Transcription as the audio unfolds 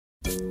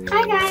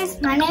Hi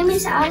guys, my name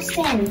is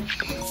Austin,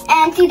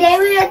 and today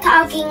we are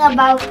talking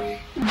about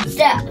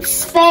the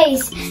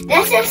space.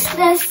 This is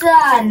the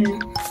sun.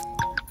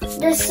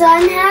 The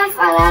sun has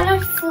a lot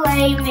of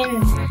flame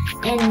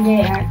in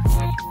there,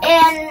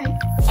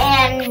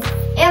 and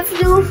if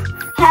you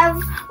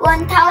have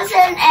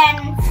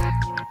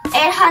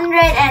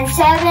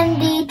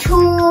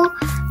 1,872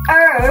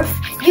 Earth,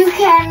 you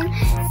can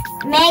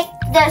make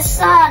the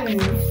sun.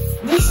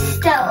 This is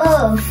the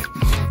Earth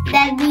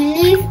that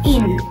we live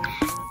in,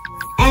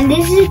 and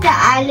this is the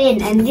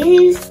island, and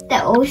this is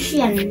the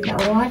ocean, the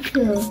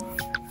water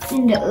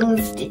in the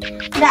Earth.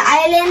 The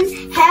island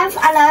have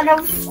a lot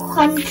of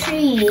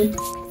country.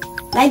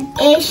 Like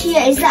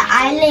Asia is an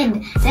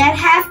island that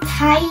have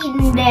Thai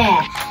in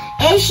there.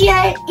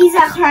 Asia is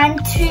a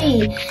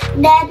country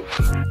that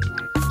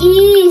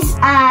is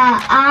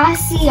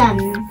ASEAN,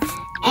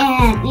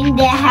 and in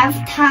there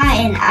have Thai,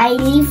 and I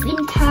live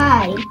in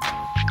Thai.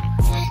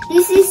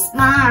 This is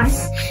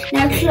Mars.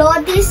 The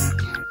clothes.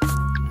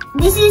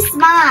 This is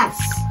Mars.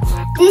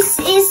 This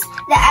is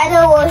the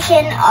other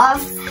version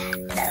of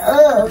the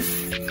Earth.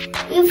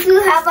 If you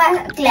have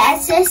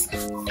glasses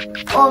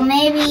or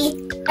maybe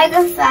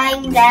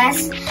magnifying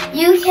glass,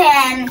 you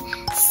can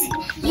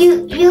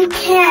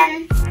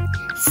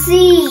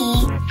see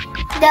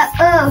the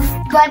Earth,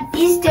 but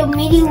it's the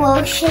mini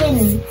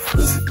version.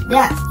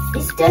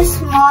 It's the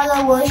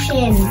smaller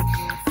version.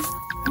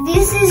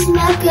 This is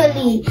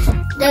Mercury,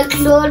 the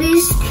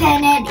closest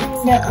planet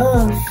in the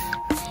Earth,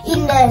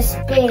 in the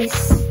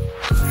space.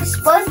 It's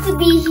supposed to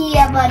be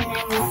here, but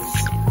not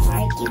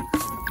like it.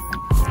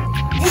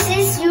 This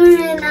is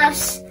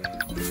Uranus,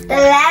 the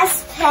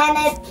last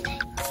planet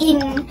in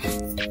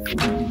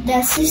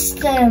the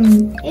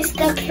system. It's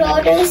the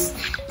closest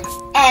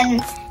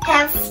and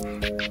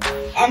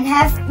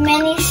have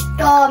many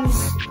storms.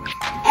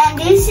 And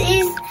this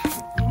is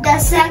the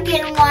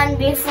second one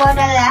before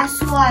the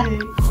last one.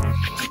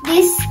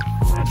 This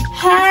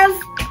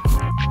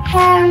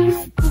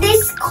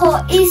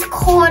is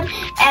cold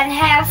and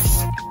have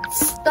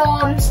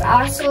storms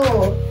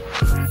also.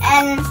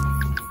 And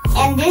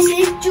this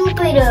is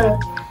Jupiter,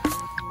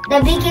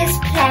 the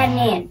biggest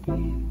planet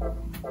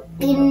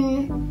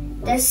in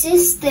the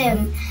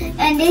system.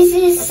 And this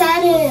is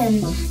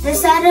Saturn. The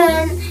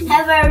Saturn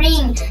have a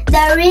ring.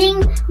 The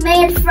ring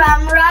made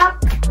from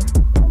rock,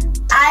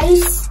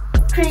 ice,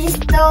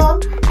 crystal,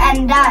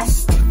 and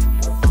dust.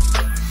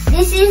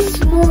 This is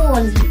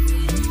Moon.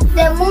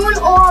 The moon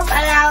orbs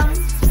around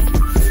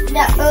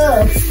the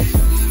Earth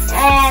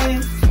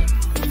and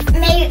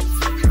make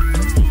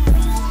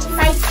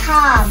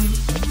nighttime.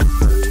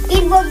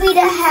 It will be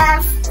the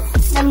half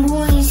the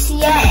moon is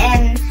here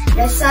and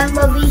the sun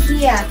will be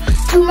here.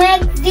 To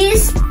make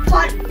this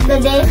part the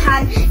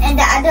daytime and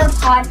the other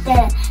part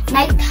the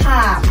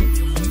nighttime,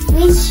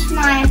 which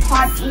my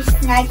part is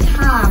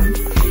nighttime.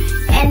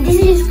 And this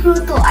is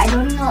Pluto. I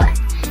don't know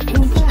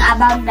anything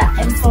about the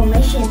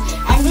information.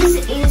 And this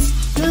is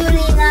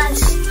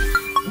Uranus,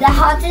 the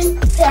hottest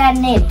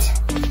planet.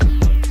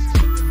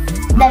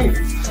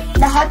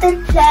 The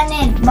hottest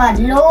planet, but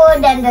lower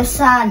than the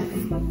sun.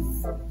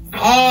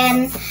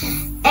 And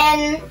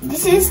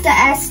this is the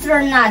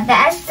astronaut. The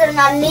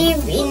astronaut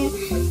live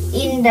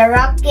in the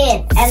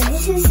rocket, and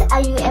this is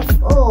a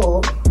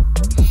UFO.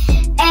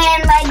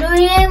 And my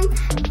dream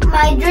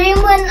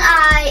when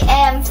I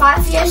am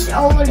 5 years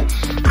old,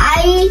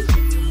 I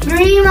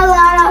dream a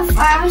lot of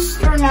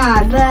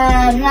astronaut.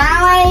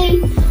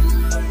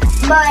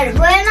 But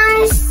when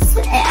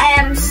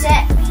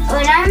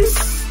I'm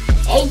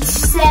age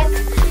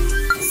 6,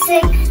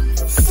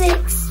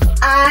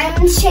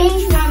 I'm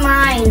changed my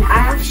mind. I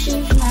have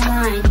changed my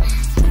mind.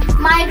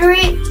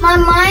 My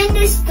mind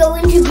is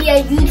going to be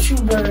a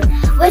YouTuber,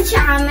 which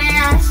I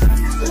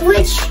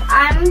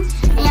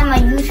am a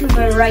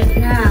YouTuber right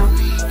now.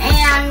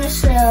 And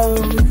so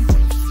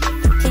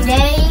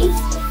today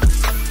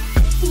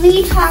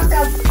we talk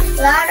a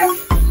lot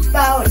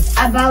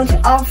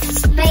about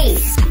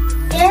space.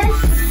 If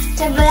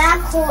the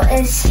black hole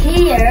is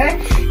here,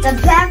 the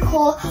black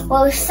hole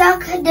will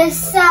suck the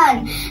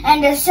sun,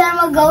 and the sun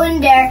will go in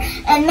there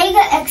and make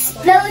an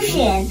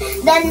explosion,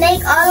 then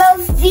make all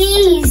of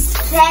these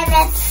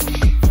planets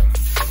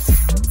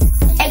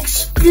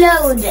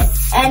explode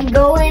and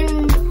go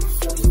in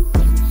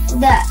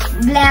the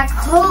black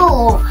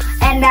hole,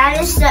 and that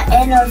is the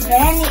end of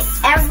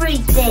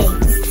everything.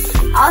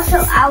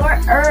 Also our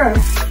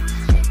Earth.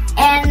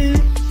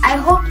 And I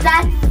hope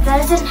that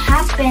doesn't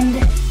happen.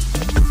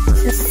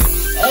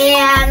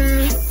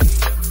 And